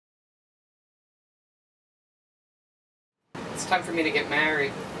It's time for me to get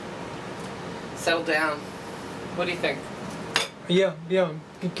married. Settle down. What do you think? Yeah.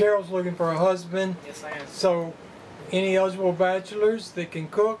 Carol's looking for a husband. Yes, I am. So, any eligible bachelors that can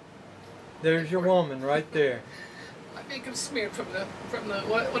cook, there's your woman right there. I make them smeared from the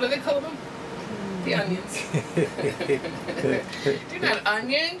what do they call them? The onions. Do you know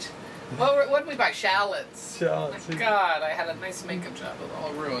onions? What did we buy? Shallots. Shallots. Oh my God, I had a nice makeup job. It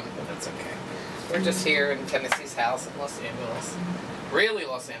all ruined, but that's okay. We're just here in Tennessee's house in Los Angeles. Really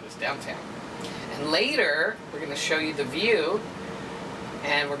Los Angeles, downtown. And later, we're going to show you the view,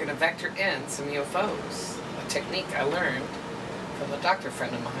 and we're going to vector in some UFOs. A technique I learned from a doctor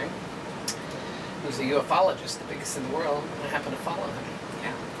friend of mine, who's a UF-OLOGIST, the biggest in the world, and I happen to follow him.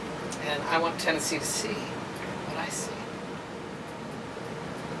 Yeah. And I want Tennessee to see what I see.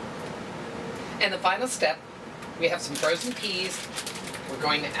 And the final step, we have some frozen peas. We're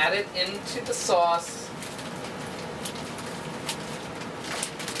going to add it into the sauce.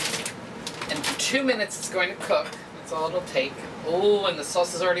 And for 2 minutes it's going to cook. That's all it'll take. Oh, and the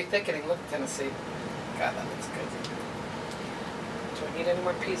sauce is already thickening. Look, Tennessee. God, that looks good. Do I need any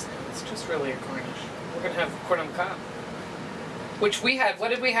more peas? No, it's just really a garnish. We're going to have corn on the cob. Which we had, what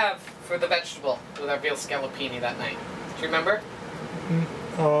did we have for the vegetable with our veal scallopini that night? Do you remember?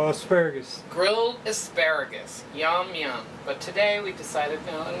 Asparagus. Grilled asparagus. Yum, yum. But today we decided,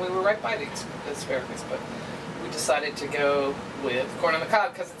 and we were right by the asparagus, but we decided to go with corn on the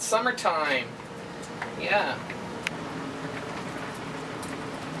cob because it's summertime. Yeah.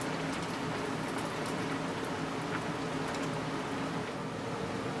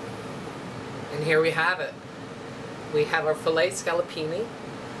 And here we have it. We have our filet scallopini.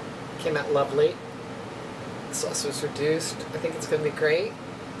 Came out lovely. The sauce was reduced. I think it's going to be great.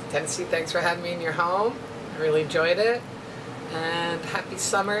 Tennessee, thanks for having me in your home. I really enjoyed it. And happy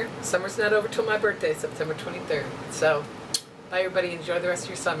summer. Summer's not over till my birthday, September 23rd. So, bye everybody. Enjoy the rest of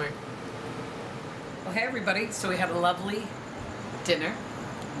your summer. Well, hey everybody. So we had a lovely dinner.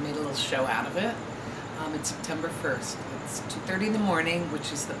 We made a little show out of it. It's September 1st. It's 2:30 in the morning,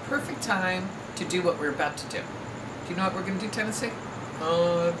 which is the perfect time to do what we're about to do. Do you know what we're going to do, Tennessee?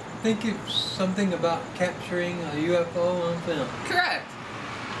 I think it's something about capturing a UFO on film. Correct.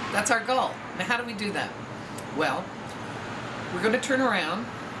 That's our goal. Now how do we do that? Well, we're going to turn around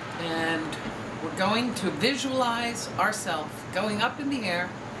and we're going to visualize ourselves going up in the air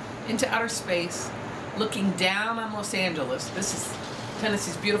into outer space, looking down on Los Angeles. This is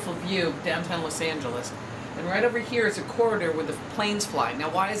Tennessee's beautiful view of downtown Los Angeles. And right over here is a corridor where the planes fly. Now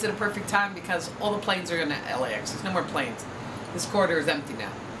why is it a perfect time? Because all the planes are in LAX. There's no more planes. This corridor is empty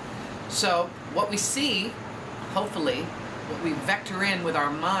now. So what we see, hopefully, what we vector in with our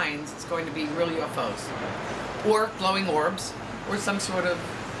minds is going to be real UFOs. Or glowing orbs, or some sort of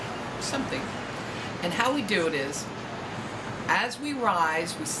something. And how we do it is, as we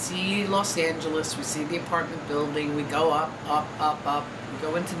rise, we see Los Angeles, we see the apartment building, we go up, up, up, up, we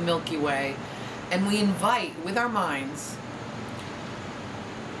go into the Milky Way, and we invite, with our minds,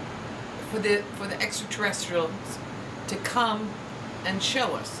 for the extraterrestrials to come and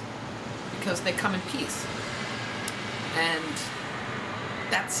show us, because they come in peace. And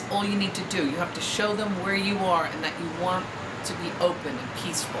that's all you need to do. You have to show them where you are and that you want to be open and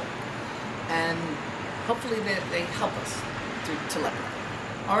peaceful. And hopefully they help us through telepathy.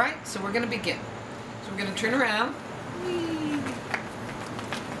 All right, so we're going to begin. So we're going to turn around. Whee.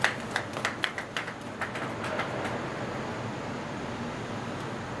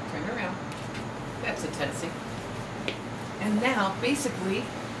 Turn around. That's it, Tennessee. And now, basically,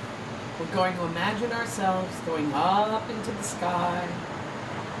 we're going to imagine ourselves going up into the sky,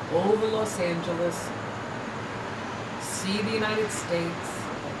 over Los Angeles, see the United States.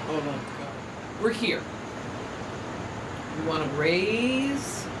 Oh my God. We're here. We want to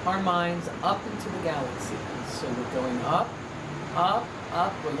raise our minds up into the galaxy. So we're going up, up,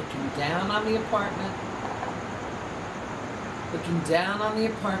 up. We're looking down on the apartment. Looking down on the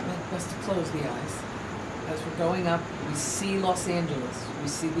apartment. Best to close the eyes. As we're going up, we see Los Angeles. We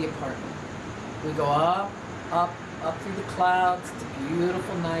see the apartment. We go up, up, up through the clouds. It's a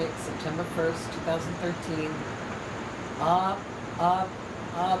beautiful night, September 1st, 2013. Up, up,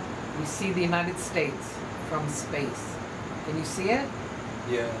 up. We see the United States from space. Can you see it?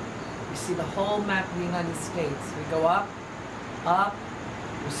 Yeah. You see the whole map of the United States. We go up, up.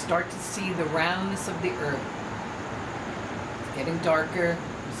 We start to see the roundness of the Earth. It's getting darker.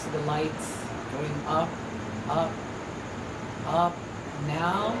 You see the lights going up, up, up.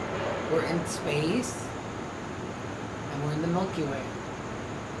 Now we're in space and we're in the Milky Way.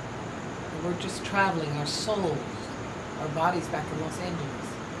 And we're just traveling, our souls, our bodies back in Los Angeles.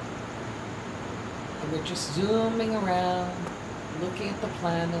 And we're just zooming around, looking at the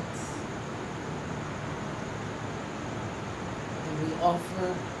planets. And we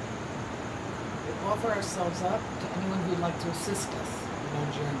offer ourselves up to anyone who'd like to assist us in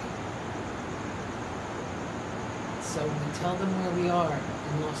our journey. So we tell them where we are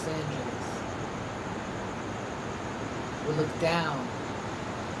in Los Angeles. We look down.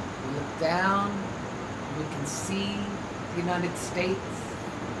 We look down, and we can see the United States.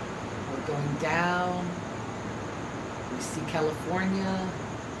 We're going down. We see California.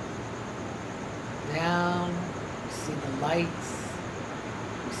 Down. We see the lights.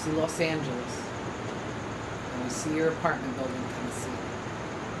 We see Los Angeles. And we see your apartment building, Tennessee.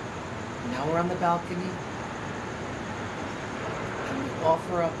 Now we're on the balcony. And we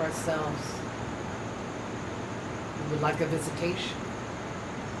offer up ourselves. We would like a visitation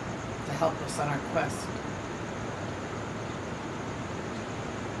to help us on our quest.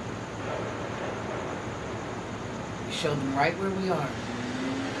 We show them right where we are,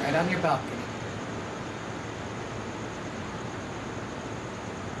 right on your balcony.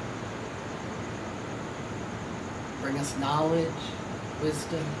 Bring us knowledge,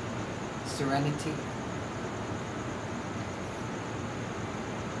 wisdom, serenity.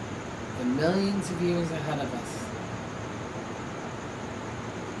 The millions of years ahead of us.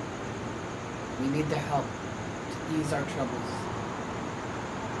 We need their help to ease our troubles,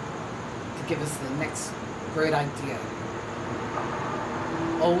 to give us the next great idea,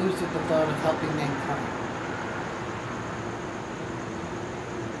 always with the thought of helping mankind.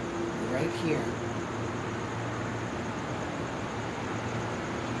 Right here.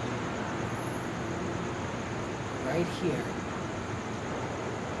 Right here.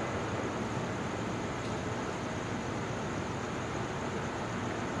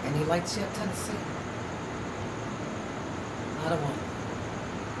 Any lights yet, Tennessee? Not a one.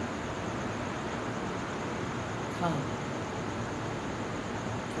 Come.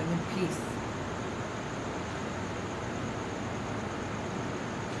 Come in peace.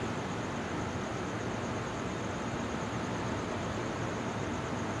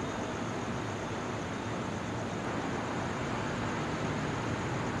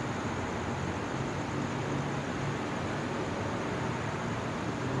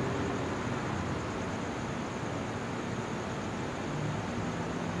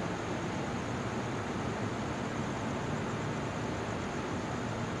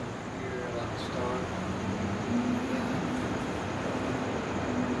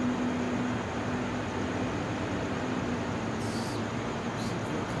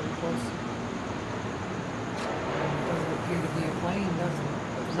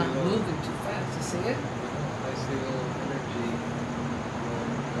 It's not moving too fast. You see it? I see a little energy.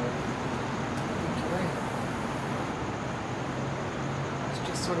 Great. It's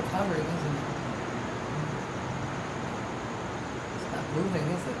just sort of hovering, isn't it? It's not moving,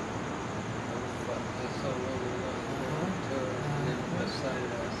 is it? I saw really well to the side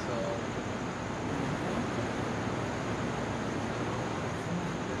I saw.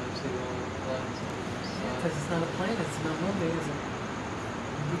 I see all the lights on the side. Because it's not a planet, it's not moving, is it?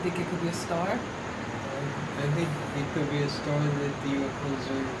 You think it could be a star? I think it could be a star that the UFOs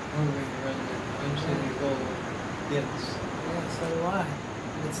are moving around and eventually they go gets. Yeah, so do I.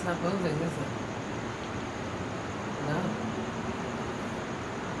 And it's not moving, is it? No.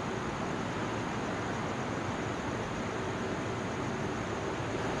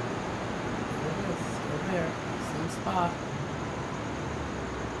 There it is, still there. Same spot.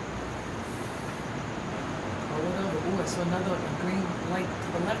 Roll it over. Ooh, I saw another green light to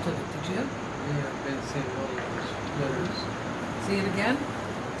the left of it. Did you? Yeah, I've been seeing all those letters. See it again?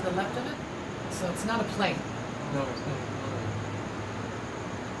 To the left of it? So it's not a plane. No, it's not.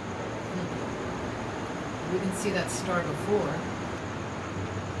 We didn't see that star before.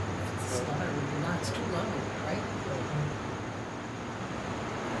 If it's a star, it would be not. It's too low, right?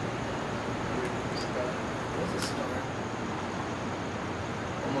 There's a star.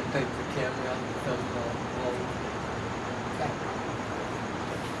 I'm gonna take the camera out and film it all. Okay.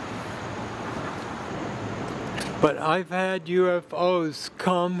 But I've had UFOs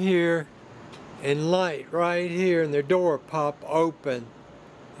come here and light right here and their door pop open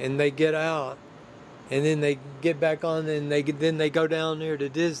and they get out and then they get back on and then they go down there to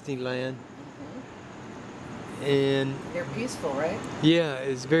Disneyland. And They're peaceful, right? yeah,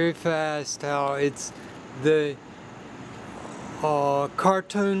 it's very fast how it's the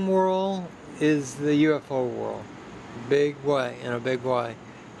cartoon world is the UFO world. Big way, in a big way.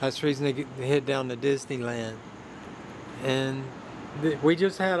 That's the reason they head down to Disneyland. And we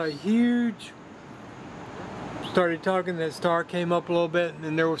just had a huge, started talking, that star came up a little bit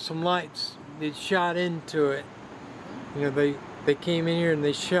and there were some lights that shot into it. You know, they came in here and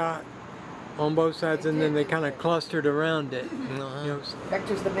they shot on both sides, and then they kind of clustered around it. You know,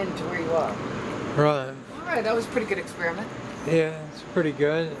 Vectors them into where you are. right. All right, that was a pretty good experiment. Yeah, it's pretty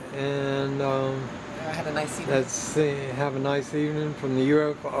good. And I had a nice evening. let's have a nice evening from the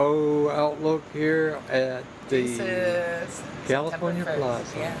UFO Outlook here at the This is California September 1st.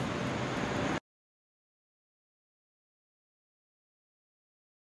 Plaza. Yeah.